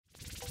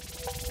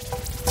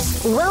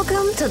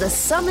Welcome to the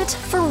Summit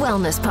for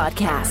Wellness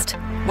podcast,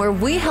 where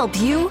we help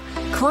you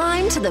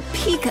climb to the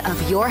peak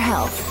of your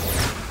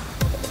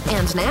health.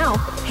 And now,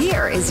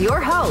 here is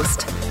your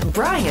host,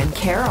 Brian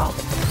Carroll.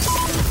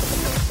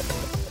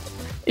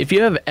 If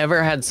you have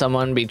ever had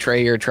someone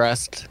betray your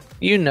trust,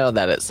 you know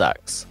that it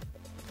sucks.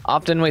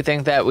 Often we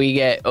think that we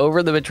get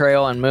over the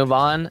betrayal and move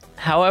on.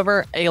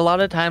 However, a lot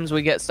of times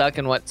we get stuck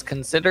in what's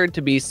considered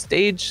to be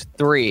stage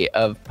 3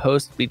 of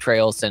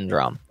post-betrayal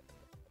syndrome.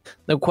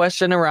 The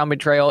question around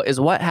betrayal is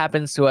what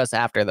happens to us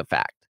after the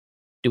fact.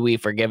 Do we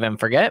forgive and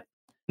forget?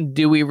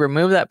 Do we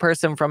remove that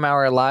person from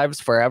our lives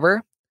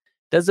forever?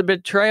 Does a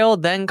betrayal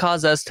then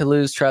cause us to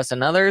lose trust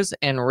in others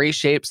and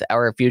reshapes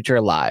our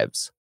future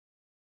lives?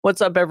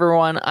 What's up,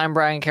 everyone? I'm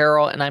Brian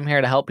Carroll, and I'm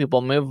here to help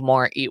people move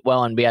more, eat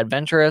well, and be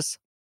adventurous.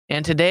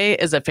 And today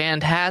is a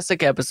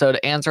fantastic episode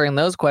answering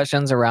those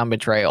questions around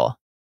betrayal.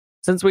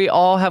 Since we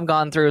all have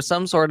gone through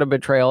some sort of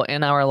betrayal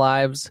in our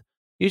lives,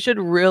 you should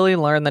really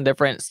learn the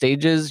different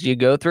stages you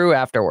go through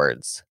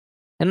afterwards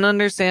and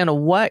understand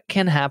what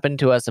can happen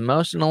to us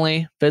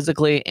emotionally,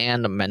 physically,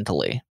 and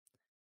mentally,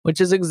 which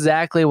is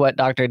exactly what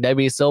Dr.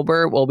 Debbie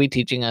Silber will be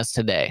teaching us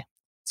today.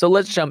 So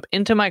let's jump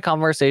into my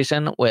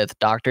conversation with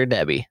Dr.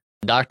 Debbie.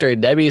 Dr.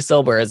 Debbie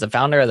Silber is the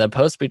founder of the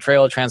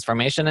Post-Betrayal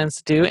Transformation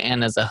Institute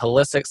and is a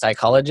holistic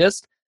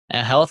psychologist,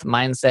 a health,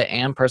 mindset,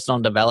 and personal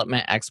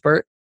development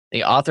expert,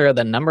 the author of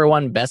the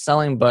 #1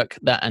 best-selling book,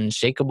 The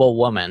Unshakable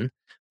Woman,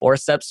 4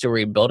 Steps to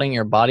Rebuilding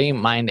Your Body,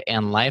 Mind,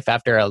 and Life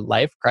After a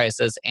Life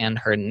Crisis, and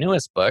her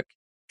newest book,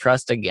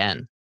 Trust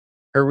Again.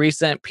 Her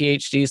recent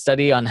PhD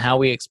study on how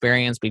we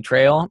experience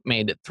betrayal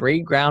made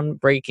 3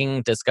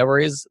 groundbreaking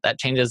discoveries that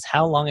changes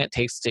how long it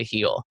takes to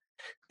heal.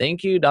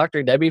 Thank you,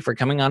 Dr. Debbie, for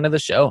coming onto the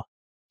show.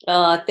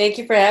 Thank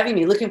you for having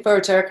me. Looking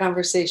forward to our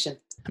conversation.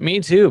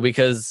 Me too,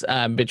 because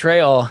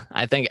betrayal,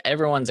 I think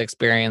everyone's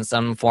experienced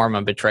some form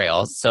of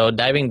betrayal. So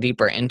diving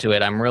deeper into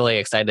it, I'm really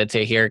excited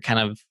to hear kind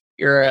of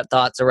your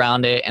thoughts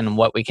around it and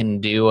what we can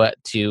do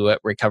to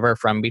recover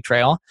from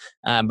betrayal.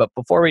 But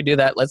before we do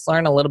that, let's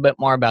learn a little bit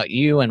more about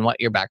you and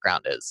what your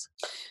background is.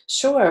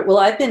 Sure. Well,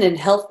 I've been in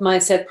health,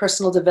 mindset,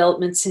 personal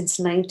development since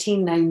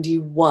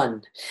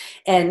 1991.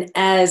 And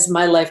as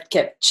my life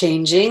kept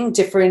changing,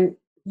 different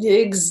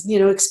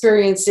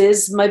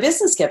experiences, my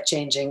business kept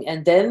changing.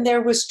 And then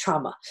there was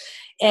trauma.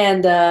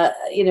 And,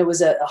 it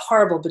was a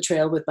horrible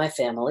betrayal with my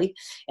family.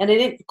 And I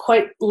didn't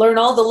quite learn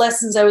all the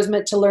lessons I was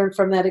meant to learn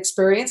from that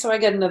experience. So I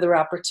got another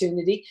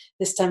opportunity.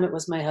 This time it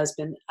was my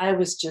husband. I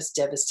was just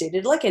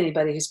devastated, like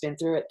anybody who's been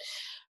through it,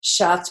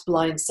 shocked,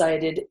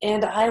 blindsided.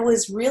 And I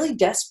was really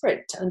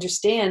desperate to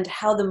understand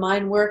how the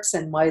mind works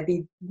and why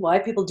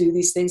people do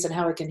these things and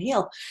how it can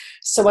heal.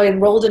 So I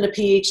enrolled in a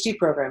PhD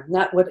program,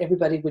 not what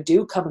everybody would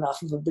do coming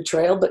off of a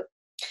betrayal, but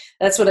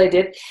that's what I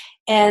did.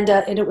 And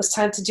it was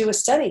time to do a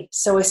study.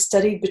 So I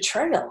studied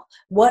betrayal.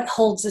 What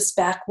holds us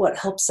back, what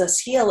helps us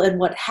heal, and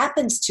what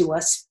happens to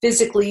us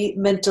physically,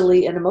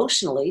 mentally, and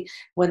emotionally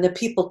when the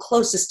people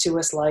closest to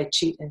us lie,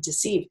 cheat, and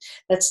deceive.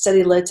 That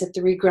study led to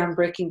 3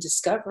 groundbreaking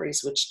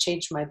discoveries, which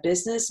changed my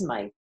business,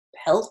 my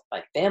health,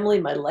 my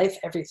family, my life,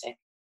 everything.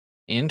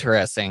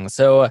 Interesting.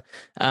 So,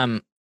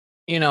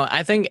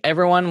 I think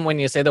everyone, when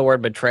you say the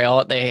word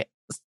betrayal,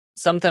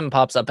 something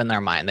pops up in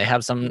their mind. They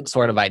have some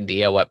sort of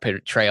idea what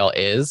betrayal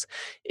is.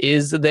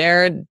 Is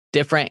there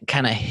different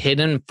kind of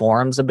hidden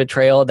forms of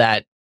betrayal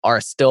that are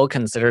still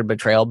considered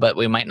betrayal, but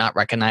we might not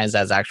recognize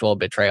as actual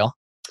betrayal?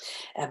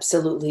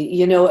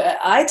 Absolutely.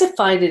 I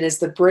define it as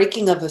the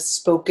breaking of a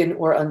spoken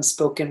or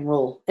unspoken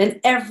rule. And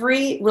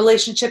every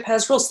relationship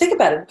has rules. Think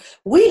about it.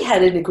 We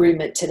had an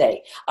agreement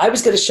today. I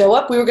was going to show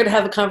up. We were going to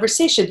have a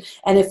conversation.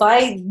 And if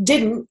I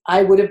didn't,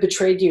 I would have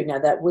betrayed you. Now,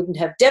 that wouldn't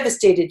have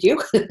devastated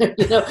you,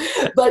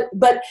 but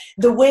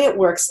the way it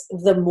works,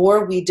 the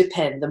more we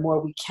depend, the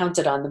more we count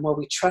it on, the more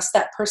we trust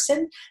that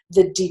person,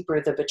 the deeper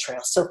the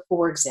betrayal. So,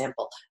 for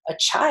example, a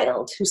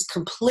child who's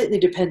completely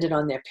dependent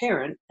on their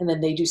parent and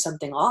then they do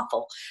something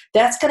awful,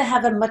 that's going to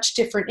have a much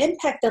different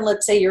impact than,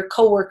 let's say, your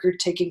coworker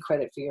taking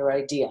credit for your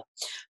idea.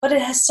 But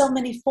it has so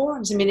many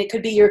forms. I mean, it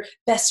could be your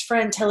best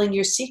friend telling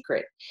your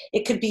secret.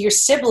 It could be your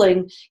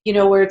sibling,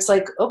 where it's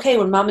like, okay,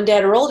 when mom and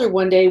dad are older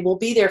one day, we'll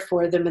be there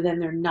for them, and then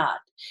they're not.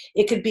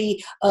 It could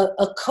be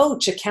a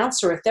coach, a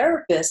counselor, a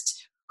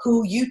therapist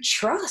who you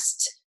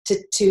trust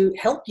to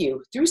help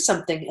you through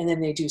something, and then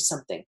they do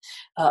something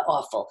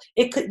awful.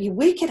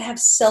 We could have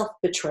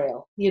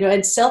self-betrayal,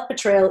 and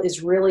self-betrayal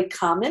is really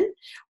common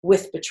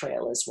with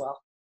betrayal as well.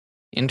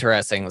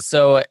 Interesting.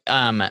 So,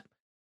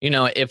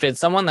 if it's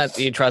someone that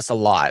you trust a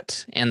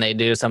lot and they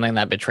do something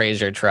that betrays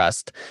your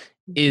trust,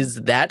 is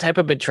that type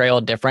of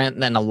betrayal different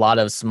than a lot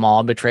of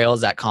small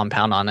betrayals that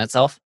compound on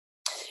itself?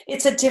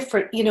 It's a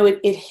different,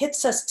 it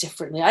hits us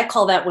differently. I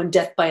call that one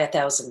death by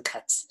 1,000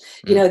 cuts.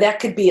 That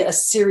could be a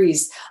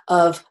series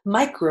of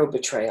micro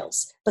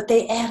betrayals, but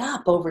they add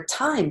up over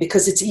time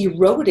because it's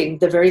eroding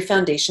the very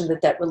foundation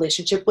that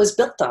relationship was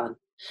built on.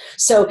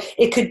 So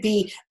it could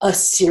be a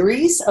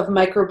series of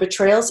micro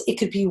betrayals. It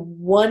could be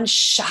one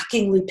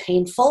shockingly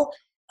painful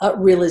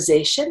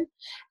realization.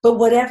 But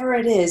whatever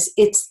it is,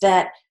 it's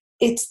that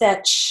it's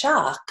that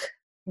shock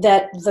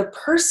that the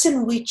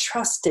person we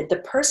trusted, the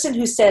person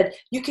who said,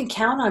 you can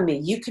count on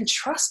me, you can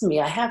trust me,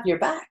 I have your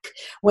back.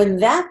 When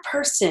that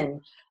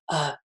person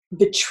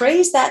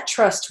betrays that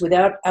trust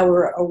without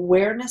our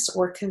awareness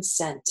or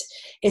consent,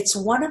 it's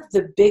one of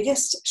the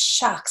biggest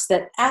shocks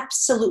that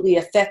absolutely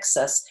affects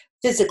us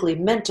physically,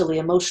 mentally,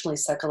 emotionally,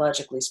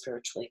 psychologically,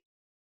 spiritually.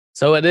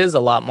 So it is a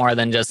lot more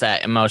than just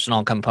that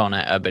emotional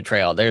component of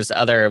betrayal. There's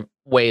other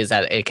ways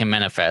that it can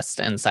manifest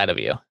inside of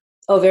you.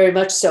 Oh, very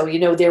much so.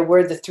 There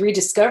were the 3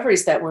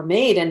 discoveries that were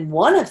made, and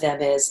one of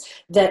them is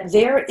that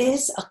there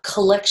is a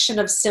collection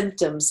of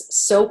symptoms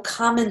so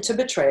common to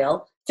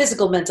betrayal,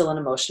 physical, mental, and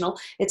emotional.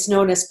 It's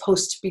known as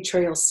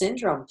post-betrayal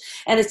syndrome.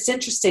 And it's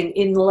interesting,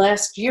 in the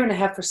last year and a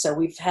half or so,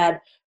 we've had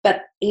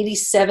about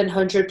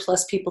 8,700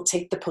 plus people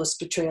take the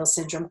post-betrayal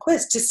syndrome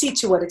quiz to see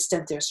to what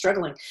extent they're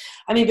struggling.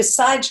 I mean,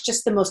 besides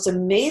just the most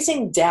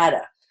amazing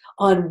data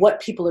on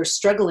what people are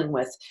struggling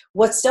with,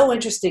 what's so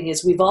interesting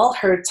is we've all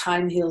heard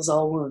time heals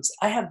all wounds.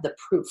 I have the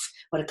proof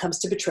when it comes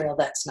to betrayal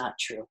that's not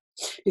true.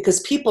 Because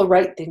people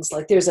write things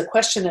like, there's a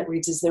question that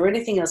reads, is there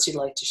anything else you'd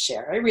like to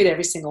share? I read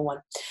every single one.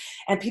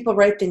 And people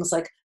write things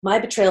like, my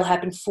betrayal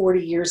happened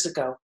 40 years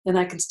ago, and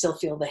I can still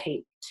feel the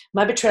hate.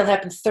 My betrayal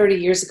happened 30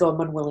 years ago, I'm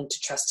unwilling to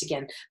trust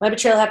again. My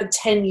betrayal happened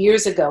 10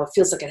 years ago, it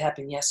feels like it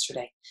happened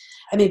yesterday.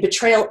 I mean,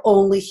 betrayal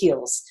only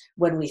heals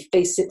when we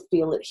face it,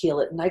 feel it, heal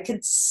it. And I can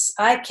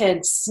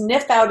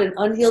sniff out an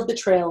unhealed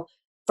betrayal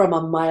from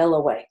a mile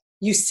away.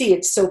 You see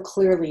it so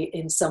clearly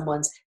in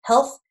someone's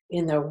health,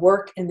 in their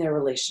work, in their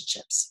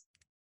relationships.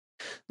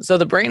 So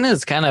the brain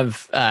is kind of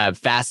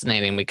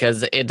fascinating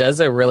because it does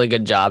a really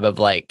good job of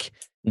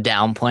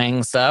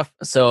downplaying stuff.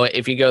 So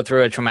if you go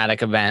through a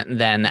traumatic event,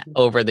 then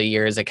over the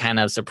years, it kind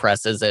of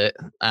suppresses it,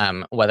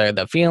 whether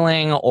the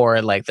feeling or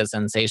the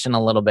sensation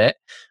a little bit.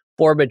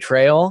 For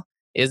betrayal,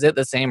 is it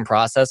the same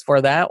process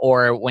for that?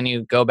 Or when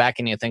you go back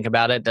and you think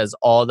about it, does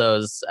all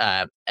those,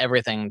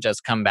 everything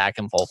just come back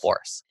in full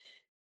force?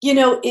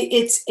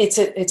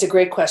 It's a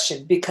great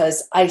question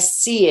because I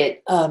see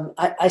it.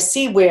 I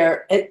see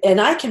where, and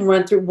I can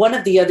run through. One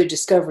of the other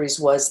discoveries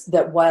was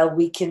that while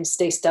we can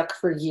stay stuck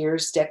for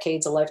years,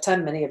 decades, a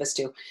lifetime, many of us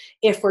do,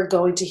 if we're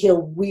going to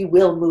heal, we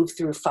will move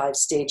through 5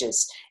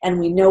 stages, and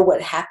we know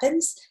what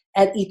happens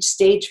at each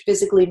stage,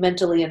 physically,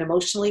 mentally, and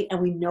emotionally, and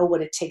we know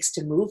what it takes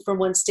to move from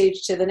one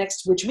stage to the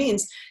next, which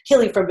means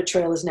healing from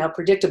betrayal is now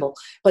predictable.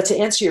 But to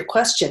answer your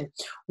question,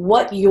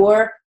 what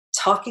you're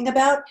talking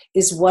about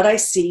is what I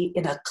see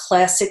in a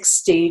classic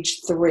stage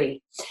 3.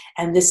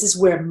 And this is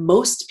where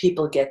most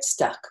people get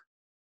stuck.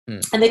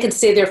 And they can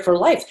stay there for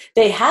life.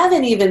 They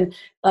haven't even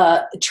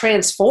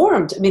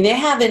transformed. I mean, they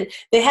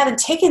haven't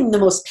taken the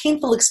most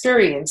painful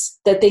experience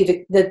that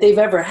they've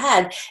ever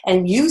had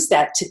and used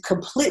that to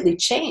completely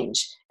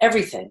change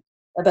everything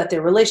about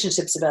their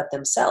relationships, about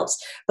themselves.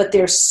 But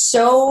they're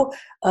so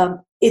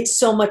it's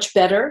so much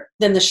better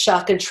than the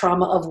shock and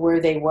trauma of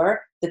where they were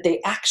that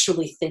they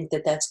actually think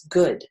that that's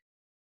good.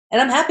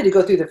 And I'm happy to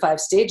go through the 5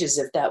 stages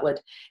if that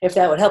would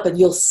help. And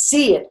you'll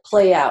see it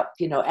play out,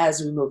 as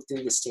we move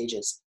through the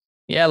stages.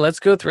 Yeah, let's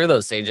go through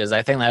those stages.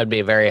 I think that would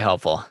be very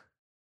helpful.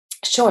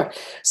 Sure.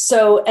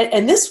 So,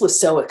 and this was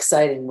so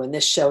exciting when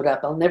this showed up.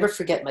 I'll never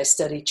forget my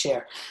study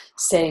chair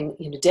saying,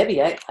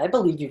 Debbie, I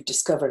believe you've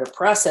discovered a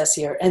process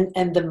here.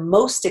 And the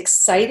most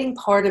exciting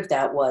part of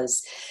that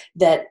was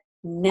that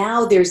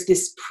now there's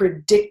this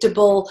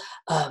predictable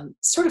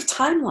sort of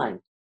timeline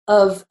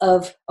of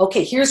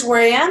okay, here's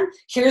where I am.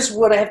 Here's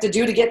what I have to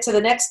do to get to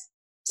the next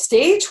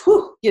stage.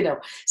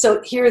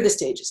 So here are the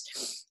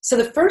stages. So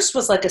the first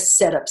was like a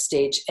setup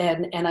stage,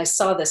 and I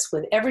saw this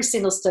with every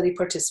single study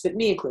participant,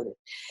 me included.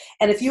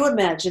 And if you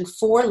imagine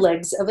 4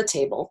 legs of a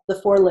table, the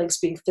 4 legs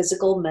being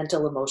physical,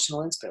 mental,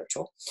 emotional, and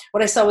spiritual,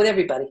 what I saw with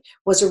everybody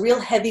was a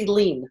real heavy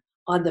lean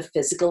on the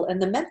physical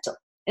and the mental,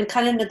 and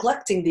kind of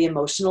neglecting the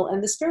emotional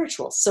and the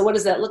spiritual. So what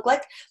does that look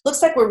like?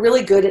 Looks like we're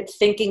really good at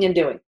thinking and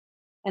doing,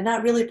 and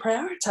not really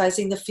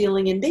prioritizing the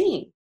feeling and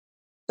being.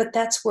 But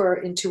that's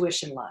where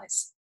intuition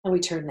lies, and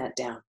we turn that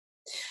down.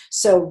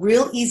 So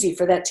real easy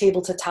for that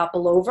table to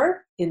topple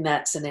over in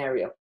that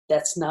scenario.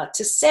 That's not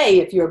to say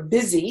if you're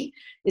busy,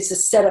 it's a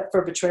setup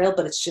for betrayal,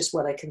 but it's just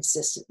what I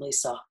consistently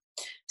saw.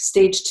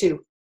 Stage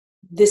 2,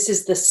 this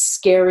is the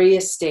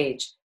scariest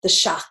stage, the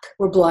shock.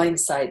 We're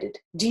blindsided.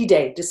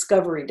 D-Day,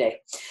 Discovery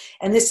Day.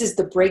 And this is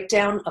the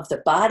breakdown of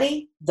the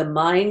body, the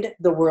mind,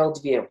 the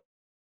worldview.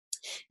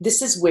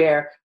 This is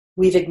where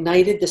we've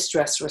ignited the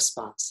stress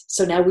response.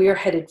 So now we are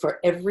headed for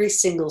every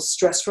single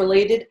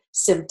stress-related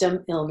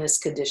symptom, illness,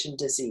 condition,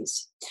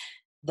 disease.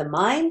 The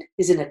mind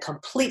is in a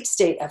complete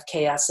state of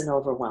chaos and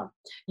overwhelm.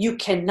 You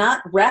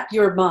cannot wrap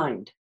your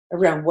mind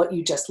around what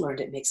you just learned.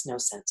 It makes no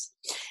sense.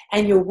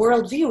 And your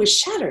worldview is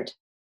shattered.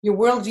 Your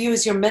worldview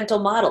is your mental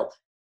model.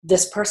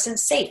 This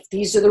person's safe.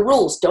 These are the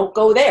rules. Don't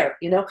go there,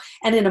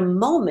 And in a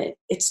moment,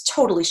 it's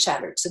totally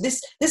shattered. So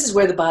this is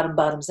where the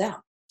bottoms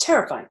out.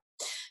 Terrifying.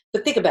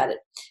 But think about it.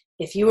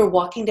 If you were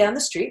walking down the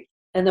street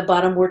and the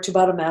bottom were to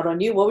bottom out on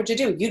you, what would you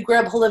do? You'd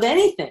grab hold of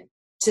anything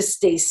to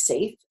stay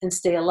safe and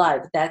stay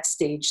alive. That's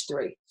stage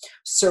 3.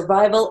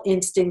 Survival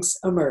instincts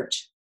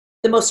emerge.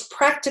 The most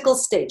practical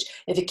stage.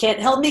 If you can't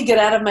help me, get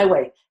out of my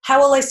way.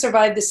 How will I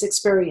survive this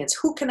experience?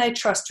 Who can I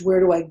trust? Where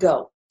do I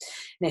go?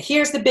 Now,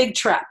 here's the big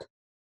trap.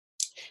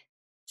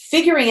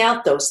 Figuring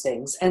out those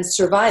things and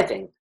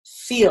surviving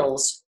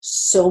feels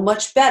so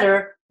much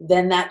better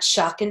than that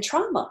shock and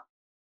trauma.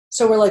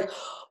 So we're like,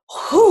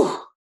 whew.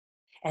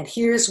 And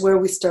here's where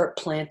we start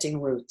planting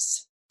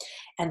roots.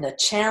 And the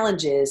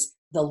challenge is,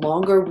 the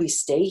longer we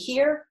stay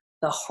here,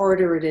 the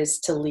harder it is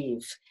to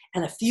leave.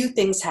 And a few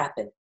things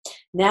happen.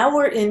 Now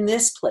we're in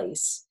this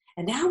place,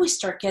 and now we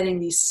start getting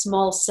these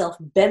small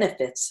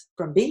self-benefits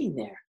from being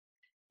there.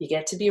 You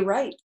get to be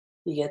right.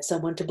 You get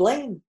someone to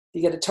blame.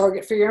 You get a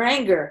target for your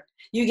anger.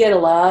 You get a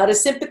lot of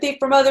sympathy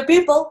from other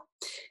people.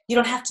 You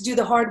don't have to do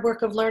the hard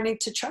work of learning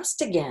to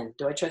trust again.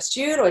 Do I trust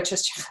you? Do I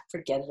trust you?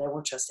 Forget it. I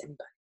won't trust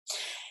anybody.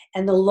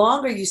 And the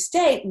longer you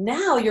stay,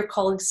 now you're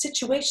calling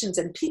situations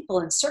and people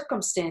and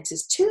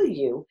circumstances to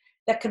you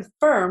that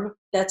confirm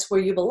that's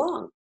where you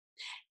belong.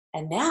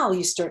 And now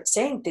you start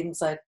saying things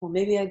like, well,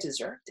 maybe I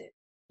deserved it.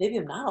 Maybe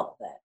I'm not all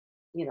that.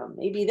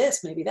 Maybe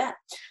this, maybe that.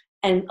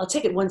 And I'll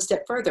take it one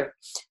step further.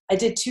 I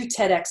did 2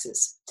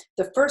 TEDx's.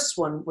 The first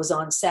one was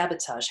on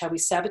sabotage, how we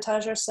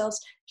sabotage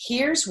ourselves.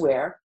 Here's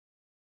where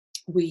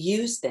we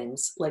use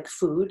things like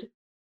food,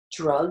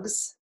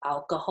 drugs,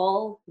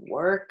 alcohol,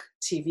 work,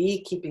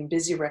 TV, keeping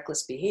busy,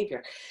 reckless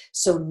behavior.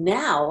 So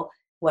now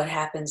what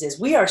happens is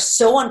we are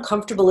so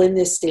uncomfortable in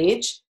this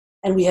stage,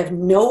 and we have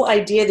no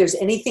idea there's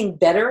anything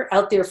better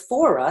out there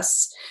for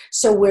us.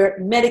 So we're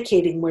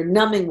medicating, we're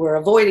numbing, we're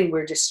avoiding,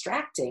 we're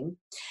distracting,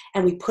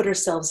 and we put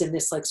ourselves in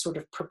this like sort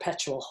of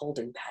perpetual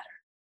holding pattern.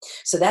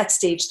 So that's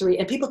stage 3,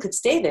 and people could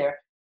stay there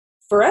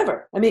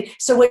forever.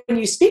 So when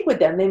you speak with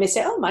them, they may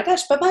say, oh my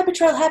gosh, but my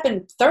betrayal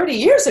happened 30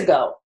 years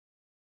ago.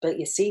 But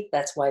you see,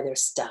 that's why they're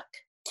stuck.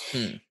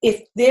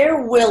 If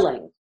they're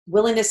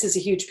willingness is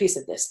a huge piece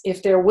of this.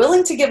 If they're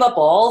willing to give up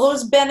all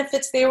those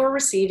benefits they were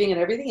receiving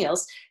and everything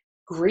else,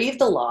 grieve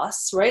the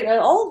loss, right?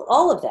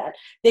 All of that,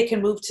 they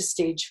can move to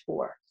stage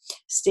 4.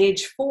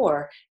 Stage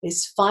 4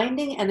 is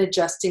finding and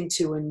adjusting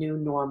to a new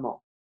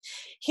normal.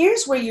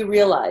 Here's where you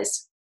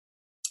realize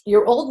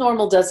your old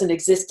normal doesn't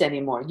exist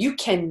anymore. You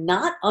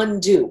cannot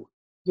undo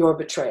your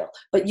betrayal,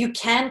 but you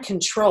can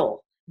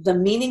control the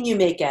meaning you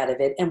make out of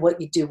it and what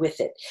you do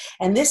with it.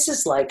 And this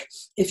is like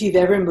if you've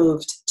ever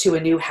moved to a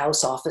new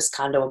house, office,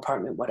 condo,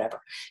 apartment, whatever.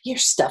 Your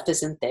stuff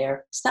isn't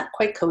there. It's not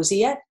quite cozy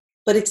yet,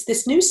 but it's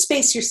this new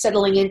space you're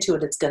settling into,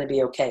 and it's going to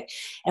be okay.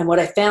 And what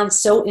I found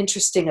so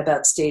interesting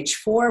about stage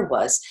 4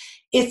 was,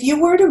 if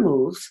you were to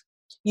move,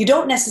 you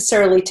don't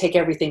necessarily take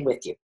everything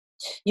with you.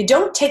 You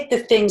don't take the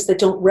things that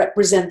don't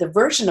represent the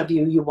version of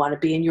you want to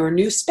be in your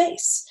new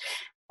space.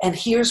 And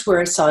here's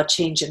where I saw a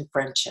change in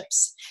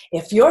friendships.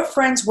 If your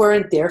friends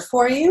weren't there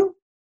for you,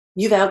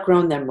 you've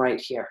outgrown them right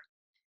here.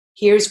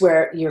 Here's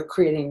where you're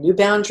creating new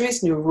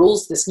boundaries, new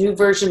rules, this new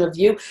version of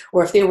you,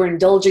 or if they were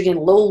indulging in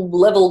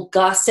low-level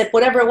gossip,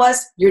 whatever it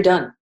was, you're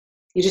done.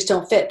 You just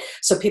don't fit.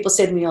 So people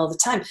say to me all the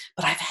time,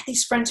 but I've had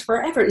these friends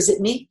forever. Is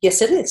it me?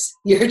 Yes, it is.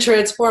 You're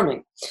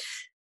transforming.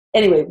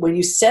 Anyway, when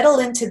you settle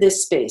into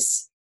this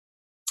space,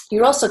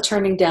 you're also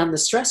turning down the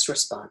stress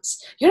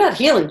response. You're not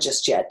healing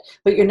just yet,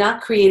 but you're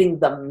not creating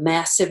the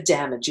massive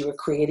damage you were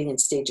creating in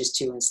stages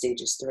 2 and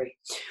stages 3.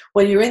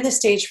 When you're in the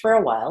stage for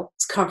a while,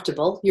 it's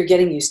comfortable, you're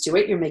getting used to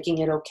it, you're making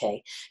it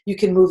okay. You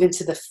can move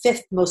into the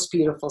 5th most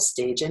beautiful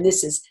stage, and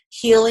this is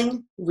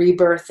healing,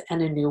 rebirth,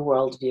 and a new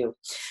worldview.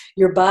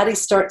 Your body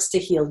starts to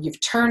heal.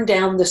 You've turned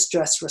down the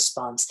stress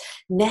response.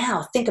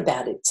 Now, think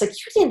about it. It's like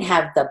you didn't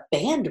have the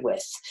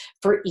bandwidth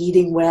for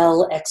eating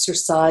well,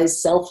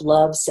 exercise,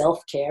 self-love,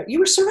 self-care. You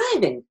were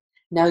surviving.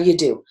 Now you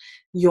do.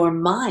 Your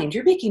mind,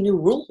 you're making new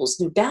rules,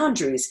 new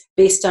boundaries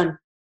based on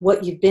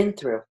what you've been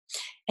through.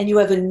 And you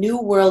have a new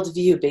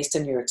worldview based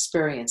on your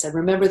experience. And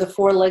remember the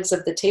 4 legs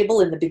of the table?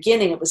 In the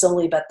beginning, it was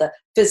only about the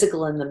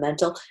physical and the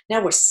mental.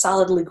 Now we're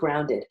solidly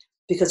grounded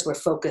because we're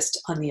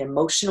focused on the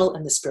emotional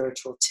and the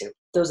spiritual too.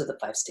 Those are the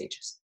 5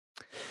 stages.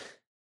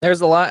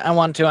 There's a lot I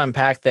want to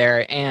unpack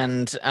there.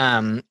 And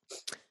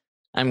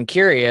I'm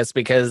curious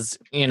because,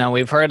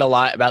 we've heard a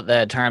lot about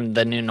the term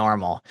the new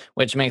normal,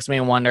 which makes me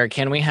wonder,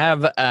 can we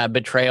have a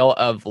betrayal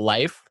of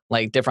life,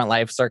 like different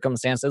life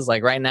circumstances?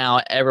 Like right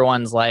now,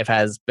 everyone's life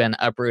has been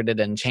uprooted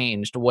and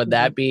changed. Would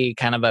that be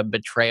kind of a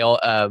betrayal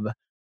of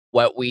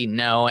what we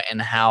know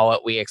and how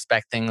we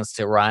expect things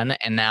to run?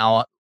 And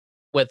now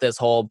with this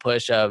whole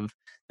push of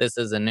this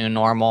is a new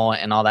normal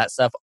and all that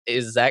stuff,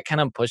 is that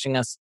kind of pushing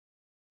us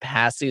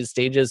past these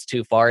stages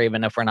too far,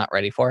 even if we're not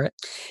ready for it?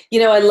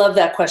 I love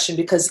that question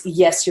because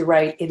yes, you're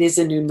right. It is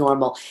a new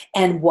normal.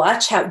 And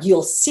watch how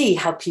you'll see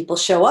how people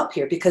show up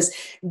here, because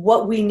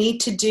what we need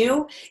to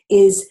do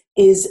is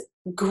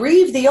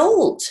grieve the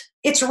old.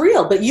 It's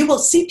real, but you will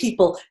see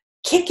people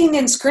kicking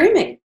and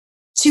screaming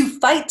to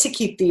fight to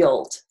keep the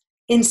old.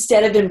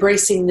 instead of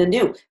embracing the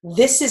new.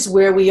 This is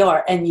where we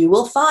are. And you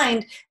will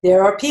find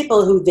there are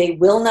people who they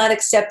will not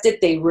accept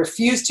it. They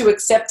refuse to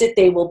accept it.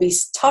 They will be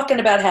talking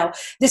about how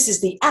this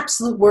is the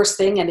absolute worst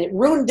thing and it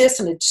ruined this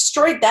and it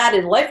destroyed that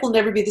and life will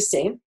never be the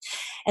same.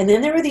 And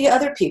then there are the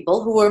other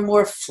people who are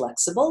more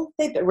flexible,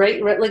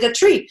 right, like a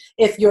tree.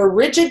 If you're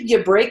rigid,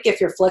 you break.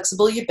 If you're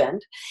flexible, you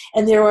bend.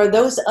 And there are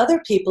those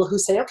other people who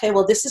say, okay,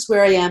 well, this is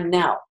where I am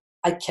now.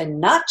 I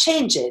cannot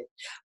change it.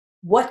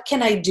 What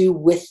can I do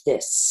with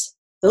this?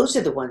 Those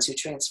are the ones who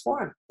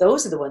transform.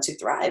 Those are the ones who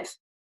thrive.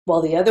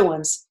 While the other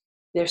ones,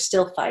 they're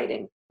still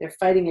fighting. They're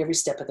fighting every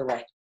step of the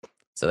way.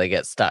 So they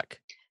get stuck.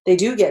 They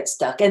do get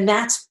stuck. And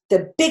that's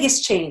the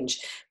biggest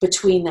change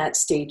between that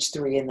stage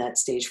 3 and that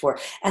stage 4.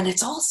 And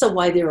it's also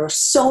why there are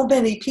so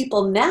many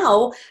people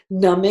now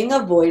numbing,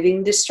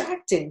 avoiding,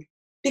 distracting,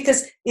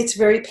 because it's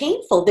very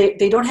painful.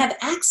 They don't have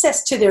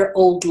access to their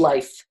old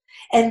life.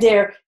 And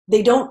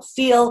they don't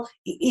feel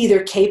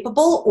either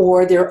capable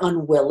or they're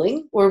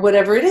unwilling or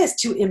whatever it is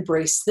to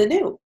embrace the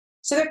new.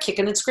 So they're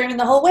kicking and screaming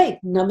the whole way,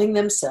 numbing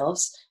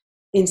themselves,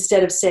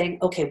 instead of saying,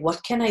 okay,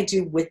 what can I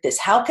do with this?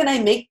 How can I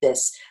make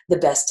this the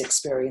best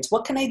experience?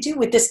 What can I do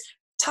with this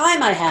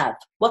time I have?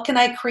 What can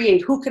I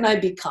create? Who can I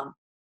become?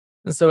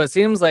 So it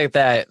seems like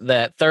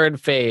that third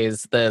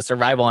phase, the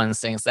survival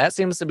instincts, that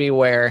seems to be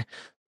where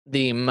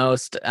the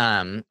most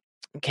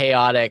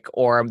chaotic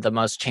or the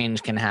most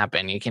change can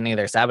happen. You can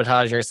either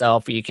sabotage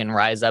yourself, you can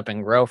rise up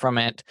and grow from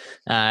it,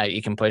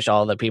 you can push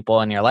all the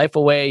people in your life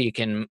away, you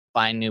can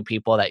find new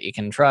people that you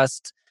can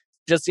trust.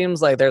 Just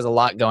seems like there's a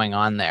lot going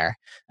on there.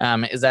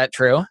 Is that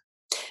true?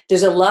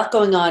 There's a lot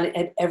going on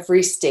at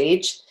every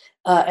stage,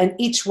 and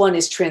each one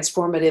is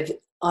transformative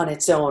on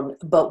its own.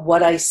 But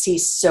what I see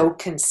so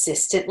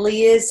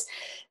consistently is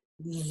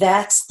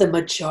that's the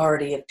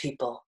majority of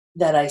people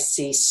that I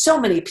see. So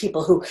many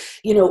people who,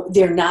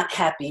 they're not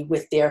happy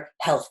with their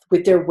health,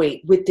 with their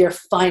weight, with their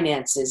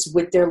finances,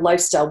 with their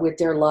lifestyle, with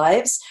their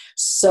lives.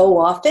 So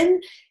often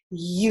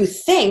you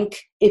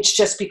think it's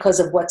just because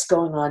of what's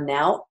going on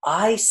now.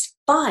 I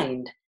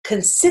find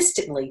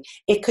consistently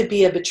it could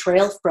be a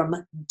betrayal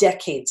from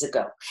decades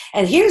ago.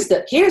 And here's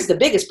the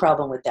biggest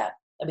problem with that.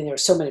 I mean, there are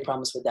so many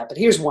problems with that, but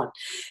here's one.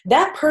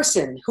 That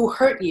person who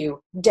hurt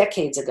you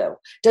decades ago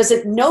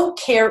doesn't know,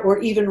 care, or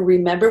even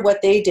remember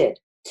what they did.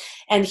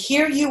 And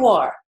here you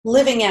are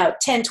living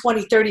out 10,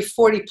 20, 30,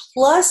 40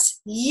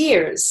 plus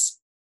years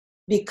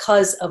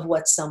because of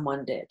what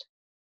someone did,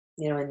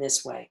 in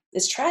this way.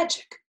 It's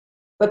tragic.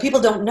 But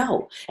people don't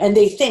know. And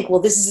they think,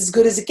 well, this is as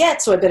good as it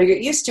gets, so I better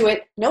get used to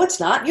it. No, it's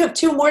not. You have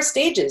 2 more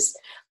stages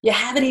you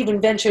haven't even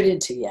ventured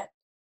into yet.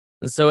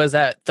 So is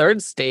that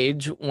third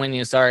stage when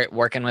you start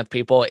working with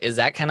people, is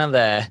that kind of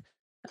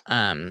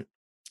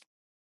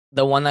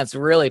the one that's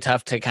really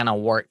tough to kind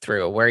of work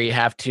through, where you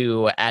have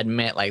to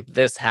admit like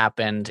this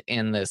happened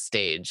in this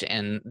stage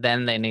and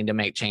then they need to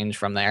make change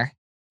from there?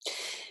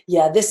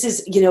 Yeah, this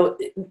is,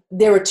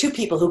 there are 2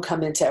 people who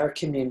come into our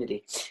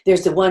community.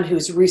 There's the one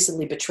who's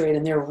recently betrayed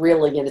and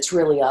it's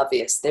really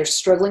obvious. They're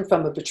struggling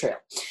from a betrayal.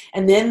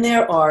 And then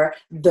there are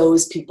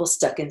those people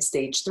stuck in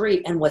stage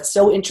 3. And what's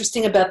so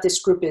interesting about this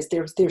group is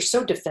they're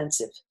so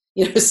defensive,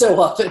 so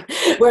often,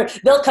 where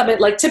they'll come in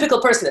like typical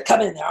person that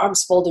come in, their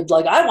arms folded,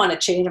 like, I want to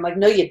change. I'm like,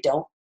 no, you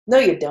don't. No,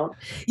 you don't.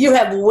 You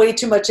have way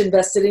too much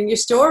invested in your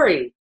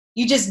story.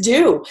 You just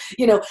do,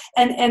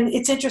 and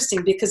it's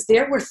interesting because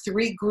there were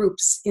 3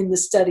 groups in the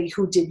study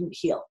who didn't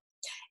heal.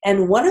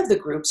 And one of the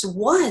groups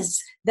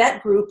was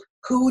that group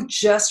who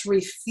just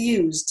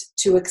refused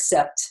to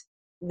accept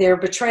their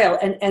betrayal.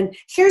 And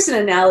here's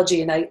an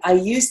analogy, and I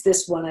used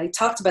this one. I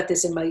talked about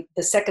this in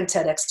the second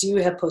TEDx, Do You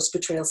Have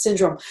Post-Betrayal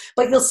Syndrome?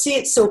 But you'll see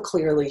it so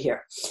clearly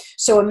here.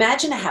 So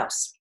imagine a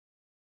house.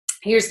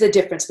 Here's the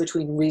difference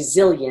between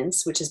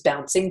resilience, which is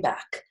bouncing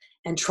back,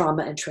 and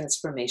trauma and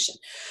transformation.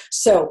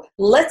 So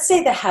let's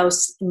say the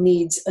house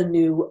needs a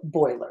new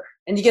boiler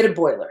and you get a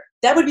boiler.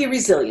 That would be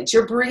resilience.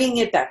 You're bringing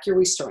it back. You're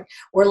restoring.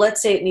 Or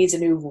let's say it needs a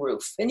new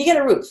roof and you get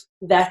a roof.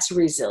 That's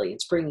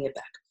resilience, bringing it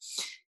back.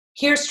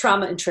 Here's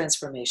trauma and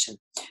transformation.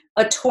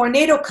 A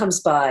tornado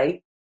comes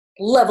by,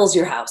 levels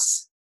your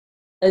house.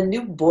 A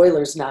new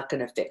boiler's not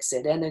going to fix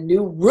it, and a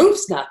new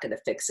roof's not going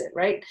to fix it,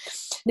 right?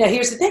 Now,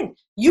 here's the thing.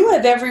 You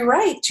have every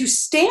right to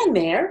stand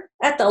there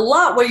at the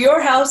lot where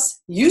your house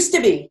used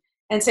to be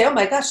and say, oh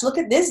my gosh, look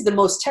at this, the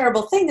most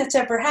terrible thing that's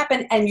ever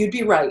happened, and you'd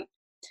be right.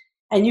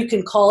 And you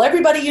can call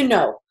everybody you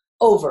know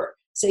over,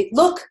 say,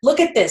 look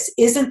at this,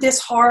 isn't this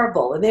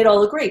horrible? And they'd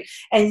all agree.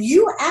 And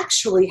you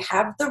actually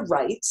have the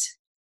right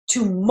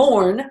to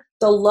mourn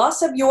the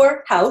loss of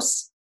your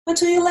house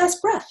until your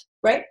last breath,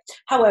 right?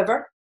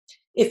 However,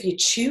 if you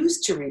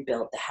choose to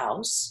rebuild the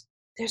house,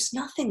 there's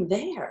nothing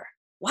there.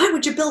 Why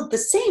would you build the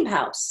same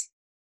house?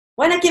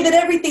 Why not give it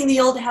everything the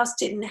old house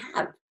didn't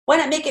have? Why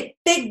not make it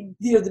big,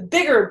 the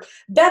bigger,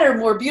 better,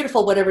 more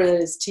beautiful, whatever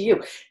it is to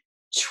you?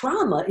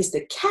 Trauma is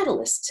the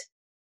catalyst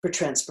for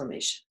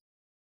transformation,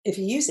 if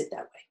you use it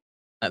that way.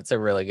 That's a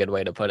really good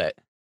way to put it.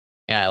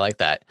 Yeah, I like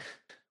that.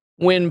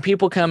 When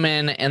people come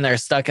in and they're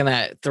stuck in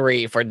that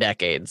 3 for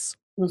decades,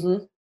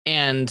 Mm-hmm.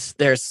 and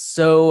they're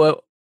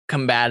so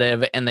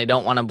combative and they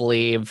don't want to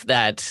believe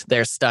that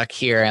they're stuck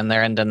here and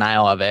they're in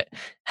denial of it.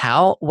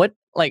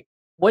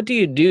 What do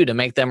you do to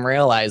make them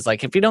realize,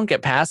 like, if you don't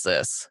get past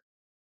this,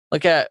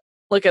 look at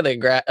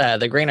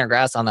the greener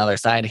grass on the other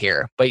side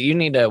here, but you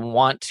need to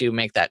want to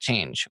make that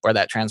change or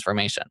that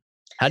transformation.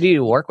 How do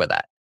you work with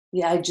that?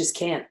 Yeah, I just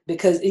can't,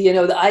 because,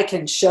 I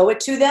can show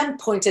it to them,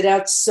 point it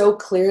out so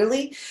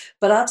clearly,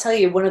 but I'll tell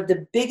you, one of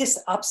the biggest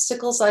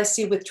obstacles I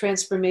see with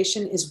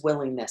transformation is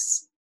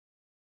willingness.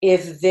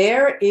 If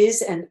there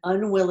is an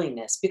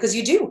unwillingness, because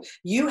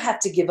you have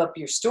to give up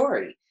your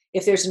story.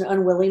 If there's an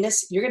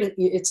unwillingness,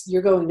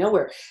 you're going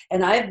nowhere.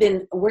 And I've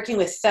been working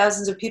with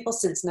thousands of people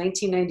since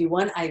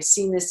 1991. I've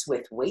seen this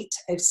with weight.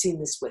 I've seen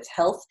this with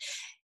health.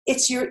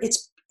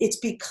 It's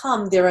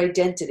become their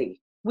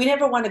identity. We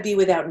never want to be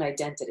without an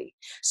identity.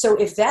 So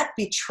if that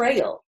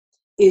betrayal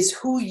is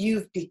who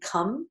you've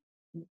become,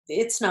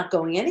 it's not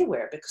going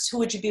anywhere, because who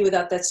would you be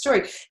without that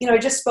story? I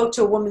just spoke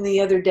to a woman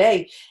the other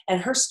day, and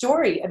her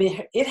story,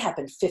 it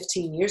happened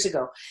 15 years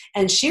ago,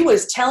 and she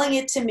was telling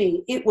it to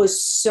me. It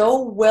was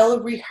so well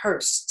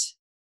rehearsed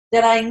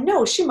that I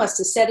know she must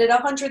have said it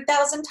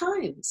 100,000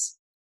 times.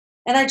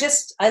 And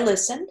I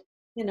listened,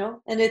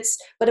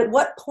 but at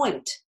what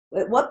point,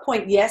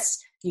 yes,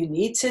 you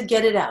need to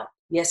get it out.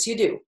 Yes, you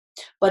do.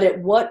 But at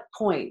what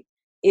point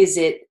is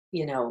it,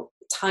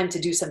 time to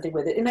do something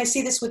with it? And I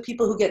see this with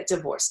people who get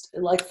divorced.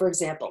 Like, for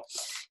example,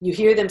 you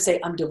hear them say,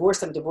 I'm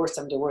divorced, I'm divorced,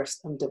 I'm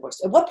divorced, I'm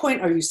divorced. At what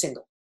point are you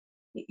single?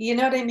 You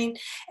know what I mean?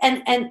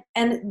 And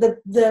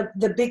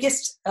the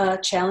biggest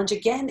challenge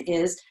again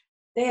is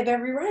they have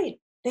every right.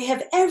 They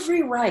have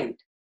every right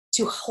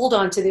to hold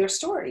on to their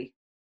story.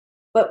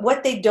 But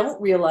what they don't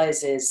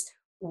realize is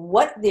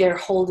what they're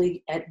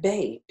holding at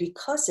bay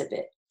because of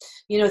it.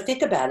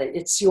 Think about it.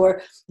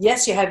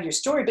 Yes, you have your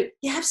story, but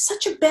you have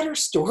such a better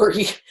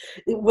story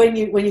when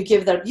you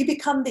give that up. You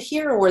become the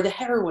hero or the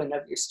heroine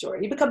of your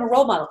story. You become a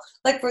role model.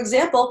 Like, for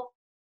example,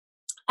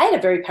 I had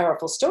a very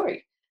powerful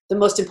story. The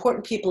most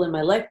important people in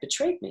my life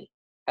betrayed me.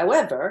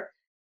 However,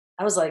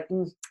 I was like,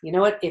 you know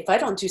what? If I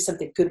don't do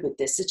something good with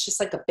this, it's just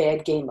like a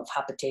bad game of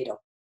hot potato.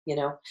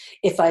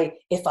 If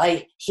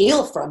I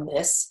heal from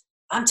this,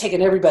 I'm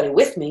taking everybody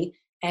with me.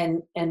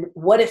 And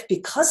what if,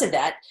 because of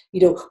that,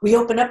 we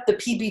open up the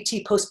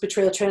PBT,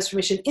 Post-Betrayal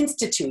Transformation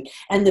Institute,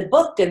 and the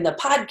book and the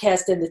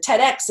podcast and the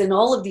TEDx and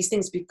all of these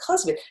things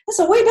because of it? That's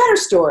a way better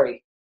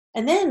story.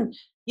 And then,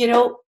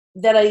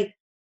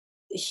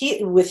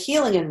 with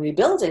healing and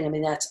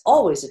rebuilding, that's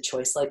always a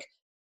choice. Like,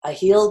 I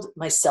healed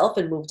myself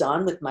and moved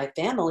on with my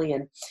family.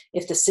 And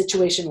if the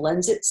situation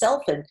lends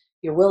itself and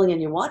you're willing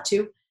and you want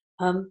to,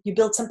 you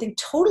build something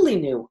totally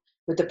new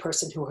with the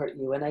person who hurt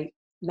you. And I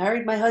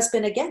married my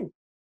husband again,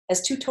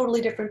 as two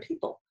totally different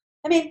people.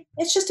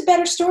 It's just a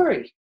better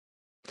story.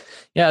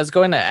 Yeah, I was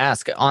going to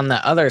ask, on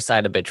the other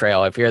side of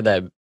betrayal, if you're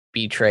the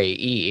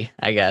betrayee,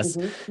 I guess,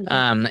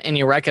 and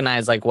you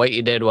recognize like what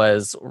you did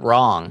was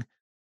wrong,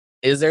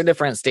 is there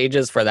different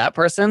stages for that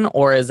person,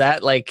 or is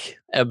that like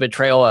a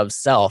betrayal of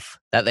self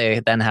that they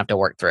then have to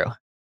work through?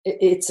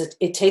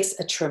 It takes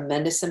a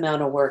tremendous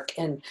amount of work,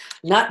 and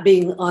not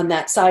being on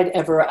that side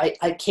ever,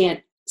 I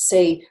can't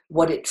say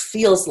what it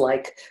feels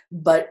like,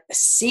 but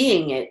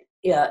seeing it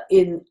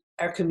in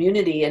our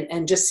community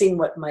and just seeing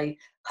what my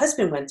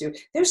husband went through,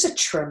 there's a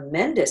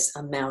tremendous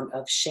amount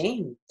of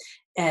shame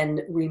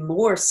and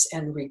remorse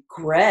and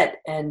regret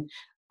and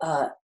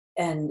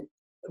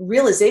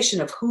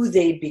realization of who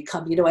they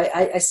become.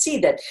 I see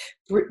that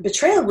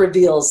betrayal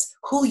reveals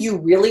who you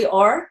really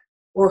are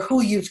or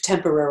who you've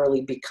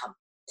temporarily become.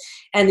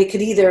 And it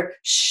could either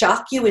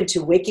shock you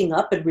into waking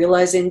up and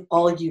realizing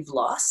all you've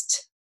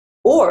lost,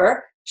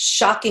 or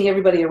shocking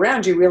everybody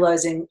around you,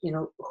 realizing,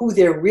 who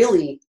they're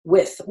really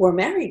with or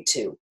married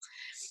to.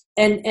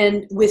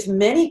 And with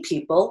many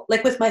people,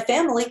 like with my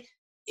family,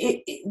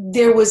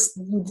 there was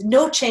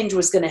no change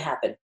was going to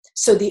happen.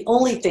 So the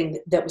only thing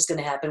that was going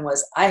to happen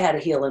was I had to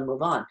heal and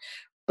move on.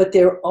 But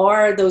there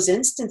are those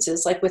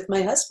instances, like with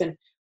my husband,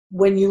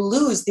 when you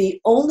lose the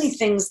only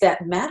things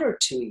that matter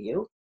to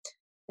you.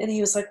 And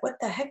he was like, what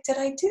the heck did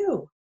I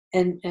do?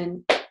 And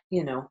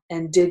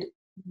did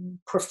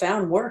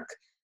profound work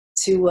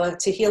to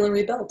heal and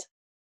rebuild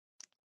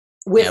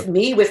with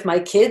me, with my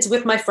kids,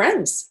 with my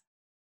friends.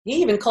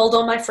 He even called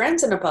all my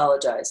friends and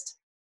apologized.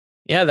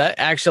 Yeah,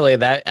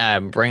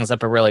 that brings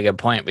up a really good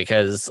point,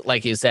 because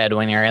like you said,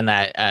 when you're in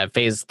that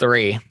phase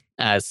 3,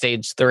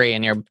 stage 3,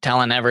 and you're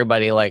telling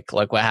everybody like,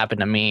 look what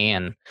happened to me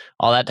and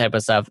all that type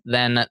of stuff,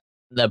 then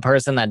the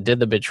person that did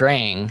the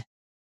betraying,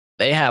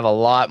 they have a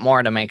lot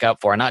more to make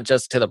up for, not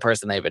just to the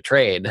person they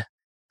betrayed,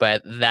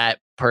 but that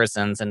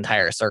person's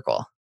entire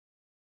circle.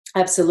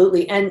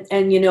 Absolutely. And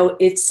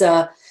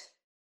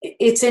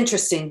it's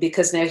interesting,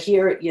 because now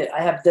here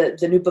I have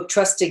the new book,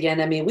 Trust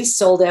Again. We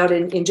sold out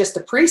in just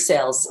the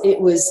pre-sales.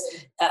 It was,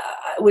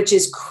 which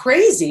is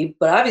crazy,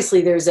 but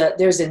obviously there's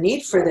a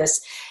need for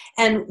this.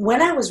 And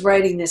when I was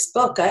writing this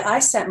book, I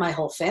sat my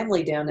whole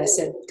family down. I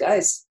said,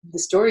 guys, the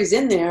story's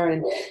in there,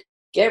 and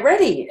get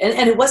ready.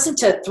 And it wasn't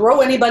to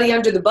throw anybody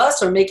under the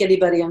bus or make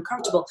anybody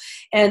uncomfortable.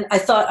 And I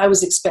thought I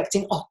was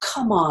expecting, oh,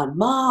 come on,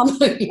 Mom,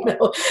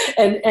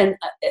 and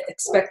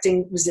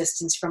expecting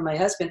resistance from my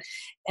husband.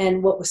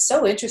 And what was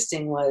so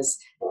interesting was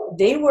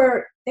they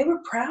were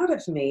proud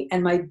of me.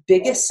 And my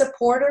biggest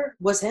supporter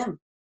was him.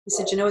 He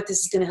said, you know what, this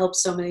is going to help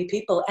so many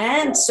people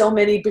and so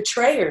many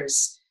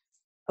betrayers.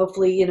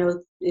 Hopefully,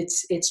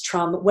 it's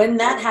trauma. When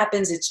that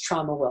happens, it's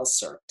trauma well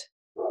served.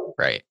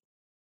 Right.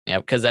 Yeah,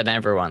 because then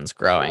everyone's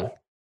growing.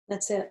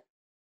 That's it.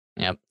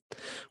 Yep.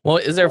 Well,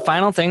 is there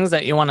final things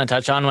that you want to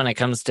touch on when it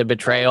comes to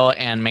betrayal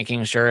and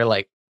making sure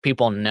like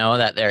people know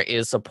that there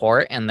is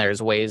support and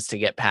there's ways to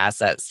get past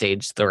that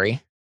stage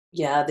 3?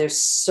 Yeah, there's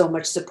so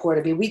much support.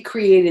 I mean, we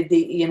created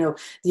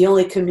the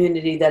only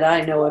community that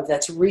I know of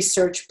that's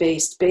research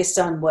based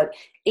on what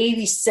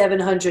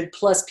 8,700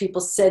 plus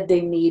people said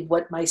they need,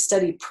 what my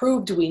study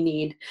proved we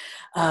need.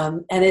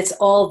 And it's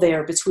all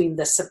there between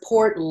the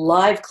support,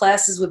 live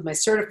classes with my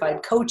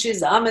certified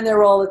coaches. I'm in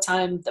there all the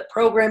time, the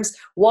programs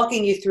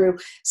walking you through.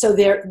 So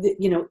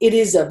it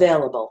is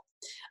available.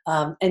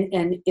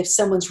 And if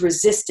someone's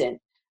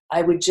resistant,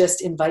 I would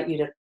just invite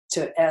you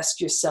to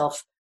ask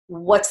yourself,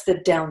 what's the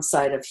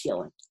downside of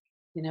healing?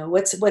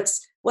 What's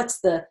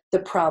the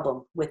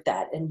problem with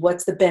that? And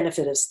what's the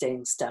benefit of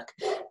staying stuck?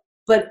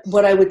 But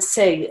what I would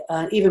say,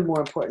 even more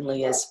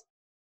importantly, is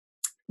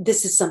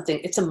this is something,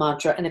 it's a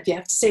mantra. And if you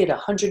have to say it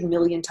 100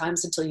 million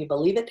times until you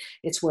believe it,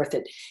 it's worth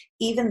it.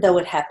 Even though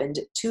it happened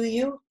to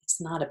you, it's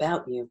not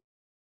about you.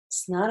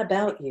 It's not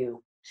about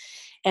you.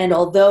 And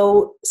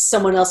although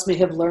someone else may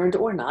have learned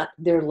or not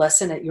their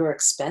lesson at your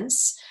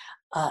expense,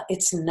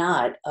 it's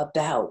not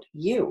about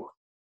you.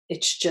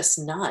 It's just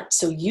not.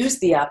 So use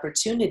the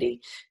opportunity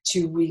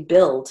to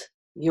rebuild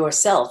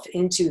yourself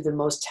into the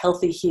most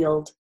healthy,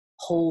 healed,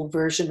 whole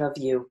version of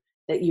you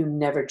that you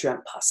never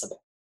dreamt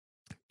possible.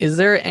 Is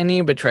there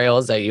any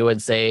betrayals that you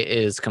would say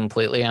is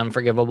completely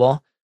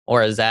unforgivable,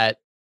 or is that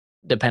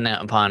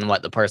dependent upon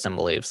what the person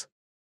believes?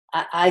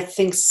 I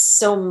think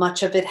so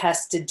much of it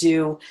has to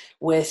do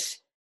with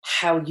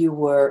how you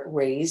were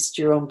raised,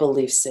 your own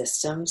belief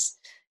systems.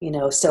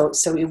 So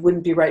it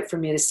wouldn't be right for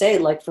me to say,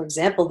 like, for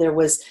example, there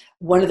was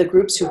one of the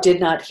groups who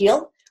did not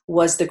heal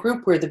was the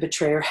group where the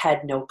betrayer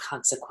had no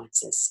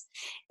consequences.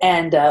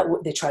 And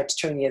they tried to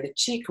turn the other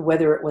cheek,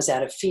 whether it was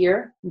out of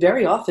fear.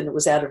 Very often it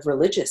was out of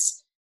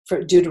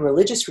due to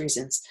religious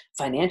reasons,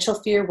 financial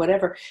fear,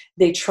 whatever.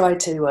 They tried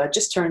to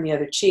just turn the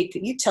other cheek.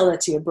 You tell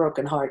that to your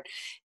broken heart.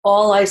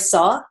 All I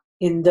saw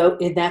in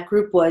that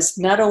group was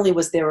not only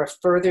was there a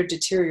further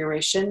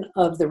deterioration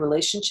of the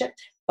relationship,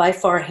 by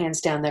far,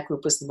 hands down, that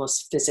group was the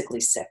most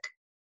physically sick.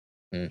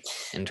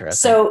 Interesting.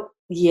 So,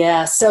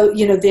 yeah. So,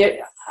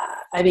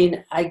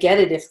 I get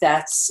it if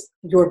that's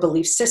your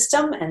belief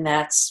system and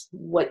that's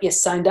what you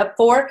signed up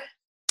for.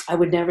 I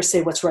would never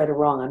say what's right or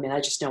wrong. I mean,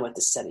 I just know what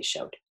the study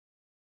showed.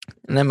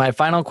 And then my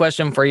final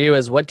question for you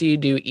is, what do you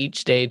do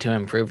each day to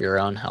improve your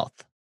own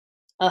health?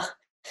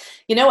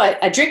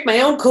 I drink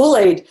my own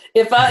Kool-Aid.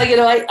 If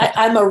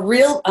I'm a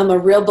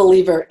real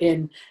believer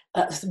in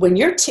when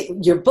your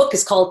book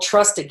is called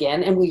Trust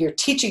Again, and when you're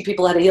teaching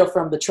people how to heal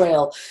from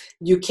betrayal,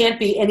 you can't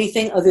be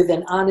anything other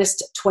than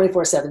honest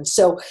 24/7.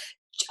 So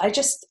I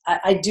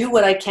do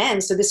what I can.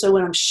 So this way,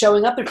 when I'm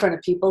showing up in front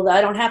of people,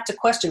 I don't have to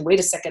question, wait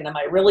a second, am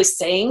I really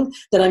saying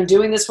that I'm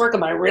doing this work?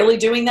 Am I really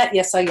doing that?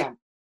 Yes, I am.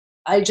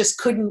 I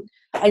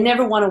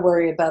never want to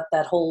worry about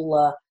that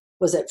whole,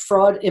 was it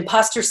fraud,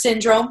 imposter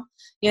syndrome,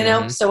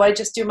 Mm-hmm. So I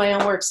just do my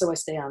own work. So I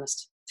stay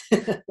honest.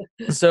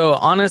 So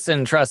honest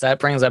and trust, that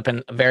brings up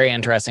a very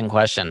interesting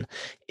question.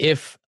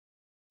 If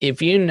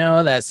you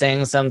know that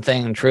saying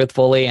something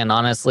truthfully and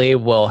honestly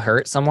will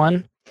hurt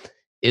someone,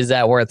 is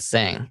that worth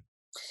saying?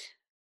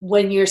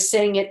 When you're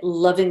saying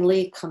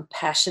lovingly,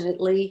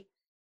 compassionately,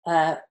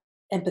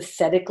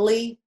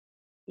 empathetically,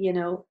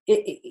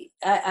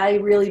 I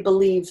really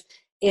believe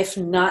if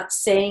not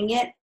saying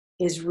it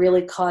is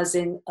really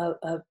causing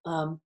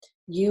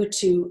you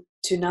to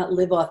not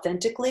live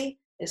authentically,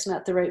 it's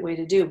not the right way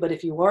to do. But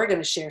if you are going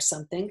to share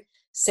something,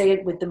 say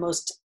it with the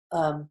most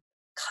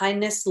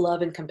kindness,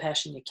 love, and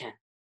compassion you can.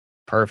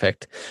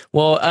 Perfect.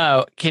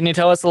 Well, can you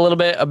tell us a little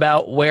bit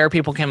about where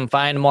people can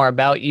find more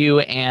about you?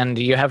 And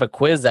you have a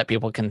quiz that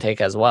people can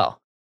take as well.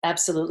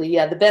 Absolutely.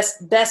 Yeah. The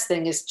best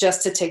thing is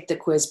just to take the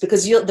quiz,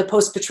 because the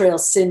post-betrayal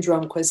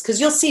syndrome quiz,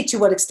 because you'll see to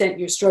what extent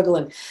you're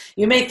struggling.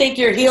 You may think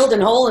you're healed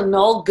and whole and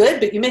all good,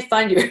 but you may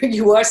find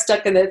you are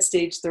stuck in that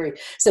stage 3.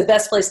 So the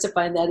best place to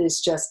find that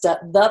is just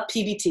the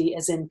PBT,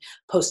 as in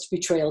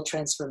post-betrayal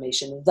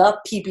transformation,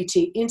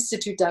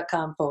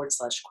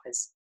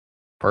 thepbtinstitute.com/quiz.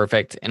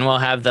 Perfect. And we'll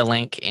have the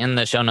link in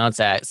the show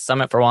notes at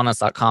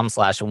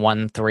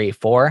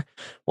summitforwellness.com/134.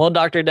 Well,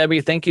 Dr.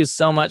 Debbie, thank you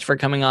so much for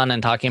coming on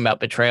and talking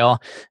about betrayal.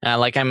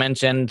 Like I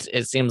mentioned,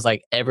 it seems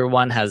like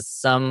everyone has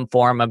some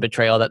form of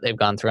betrayal that they've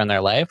gone through in their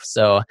life.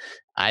 So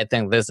I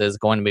think this is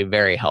going to be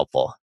very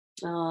helpful.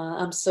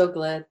 I'm so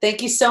glad.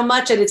 Thank you so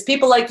much. And it's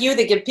people like you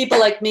that give people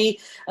like me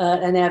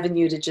an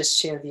avenue to just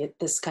share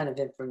this kind of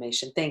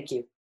information. Thank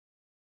you.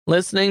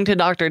 Listening to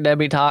Dr.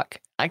 Debbie talk,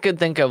 I could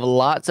think of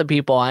lots of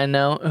people I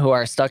know who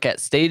are stuck at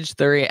stage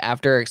 3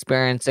 after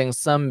experiencing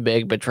some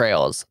big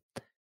betrayals.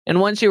 And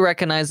once you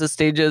recognize the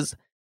stages,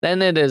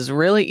 then it is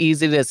really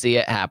easy to see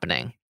it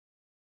happening.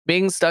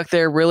 Being stuck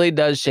there really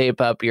does shape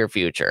up your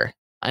future.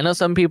 I know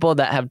some people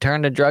that have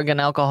turned to drug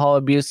and alcohol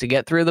abuse to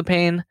get through the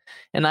pain,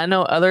 and I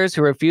know others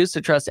who refuse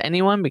to trust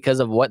anyone because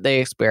of what they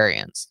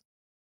experienced.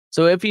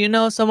 So if you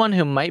know someone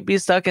who might be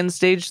stuck in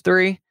stage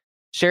 3,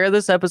 share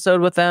this episode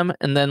with them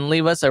and then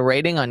leave us a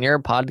rating on your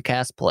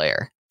podcast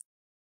player.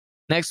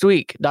 Next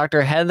week,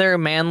 Dr. Heather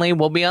Manley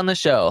will be on the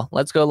show.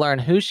 Let's go learn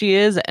who she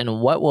is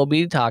and what we'll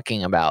be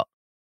talking about.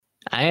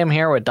 I am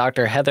here with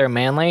Dr. Heather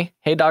Manley.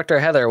 Hey, Dr.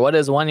 Heather, what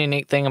is one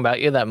unique thing about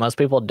you that most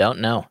people don't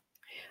know?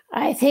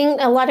 I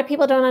think a lot of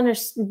people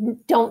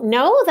don't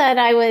know that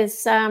I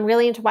was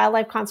really into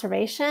wildlife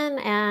conservation,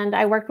 and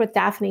I worked with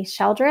Daphne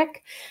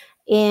Sheldrick,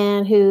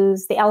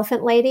 who's the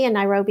elephant lady in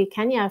Nairobi,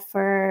 Kenya,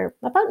 for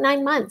about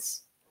 9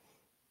 months.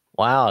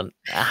 Wow.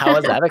 How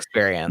was that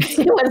experience?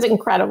 It was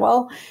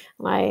incredible.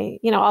 I,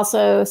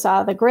 also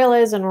saw the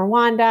gorillas in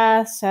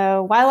Rwanda.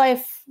 So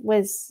wildlife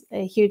was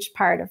a huge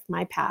part of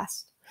my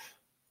past.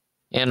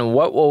 And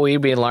what will we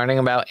be learning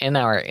about in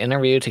our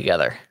interview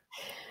together?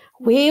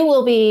 We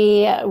will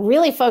be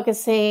really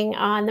focusing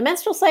on the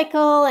menstrual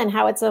cycle and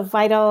how it's a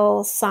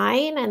vital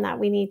sign, and that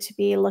we need to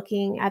be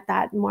looking at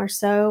that more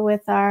so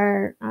with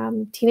our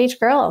teenage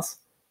girls.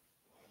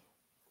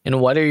 And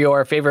what are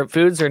your favorite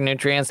foods or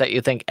nutrients that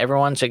you think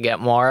everyone should get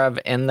more of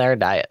in their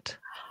diet?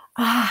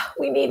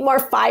 We need more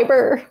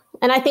fiber.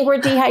 And I think we're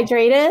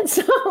dehydrated.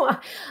 So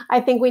I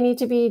think we need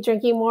to be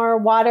drinking more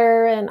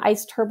water and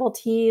iced herbal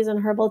teas,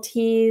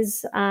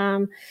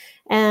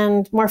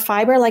 and more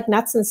fiber like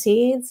nuts and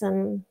seeds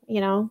and,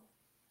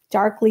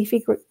 dark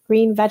leafy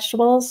green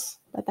vegetables.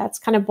 But that's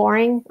kind of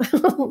boring.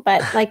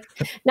 But like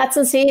nuts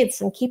and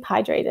seeds, and keep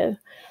hydrated.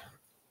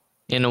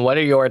 And what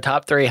are your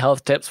top 3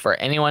 health tips for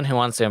anyone who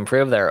wants to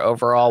improve their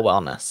overall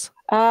wellness?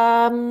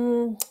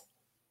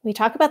 We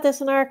talk about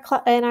this in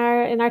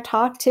our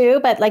talk too,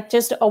 but like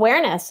just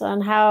awareness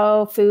on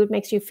how food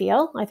makes you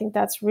feel. I think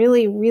that's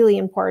really, really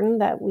important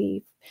that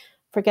we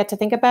forget to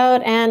think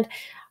about. And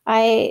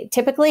I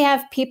typically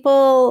have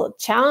people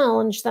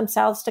challenge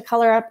themselves to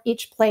color up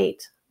each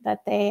plate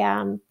that they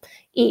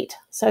eat.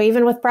 So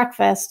even with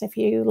breakfast, if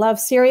you love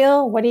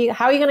cereal,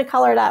 how are you going to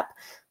color it up?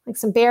 Like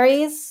some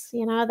berries,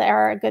 they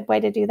are a good way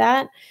to do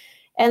that.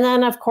 And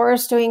then, of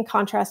course, doing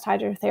contrast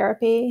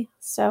hydrotherapy.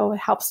 So it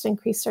helps to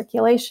increase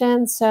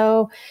circulation.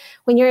 So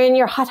when you're in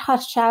your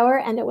hot shower,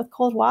 end it with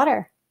cold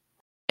water.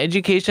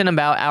 Education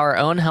about our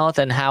own health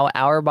and how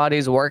our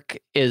bodies work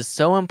is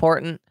so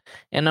important.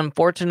 And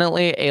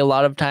unfortunately, a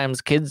lot of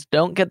times kids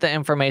don't get the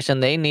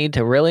information they need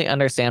to really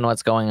understand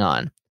what's going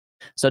on.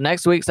 So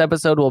next week's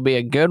episode will be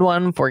a good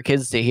one for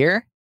kids to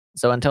hear.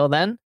 So until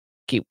then,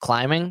 keep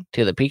climbing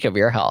to the peak of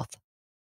your health.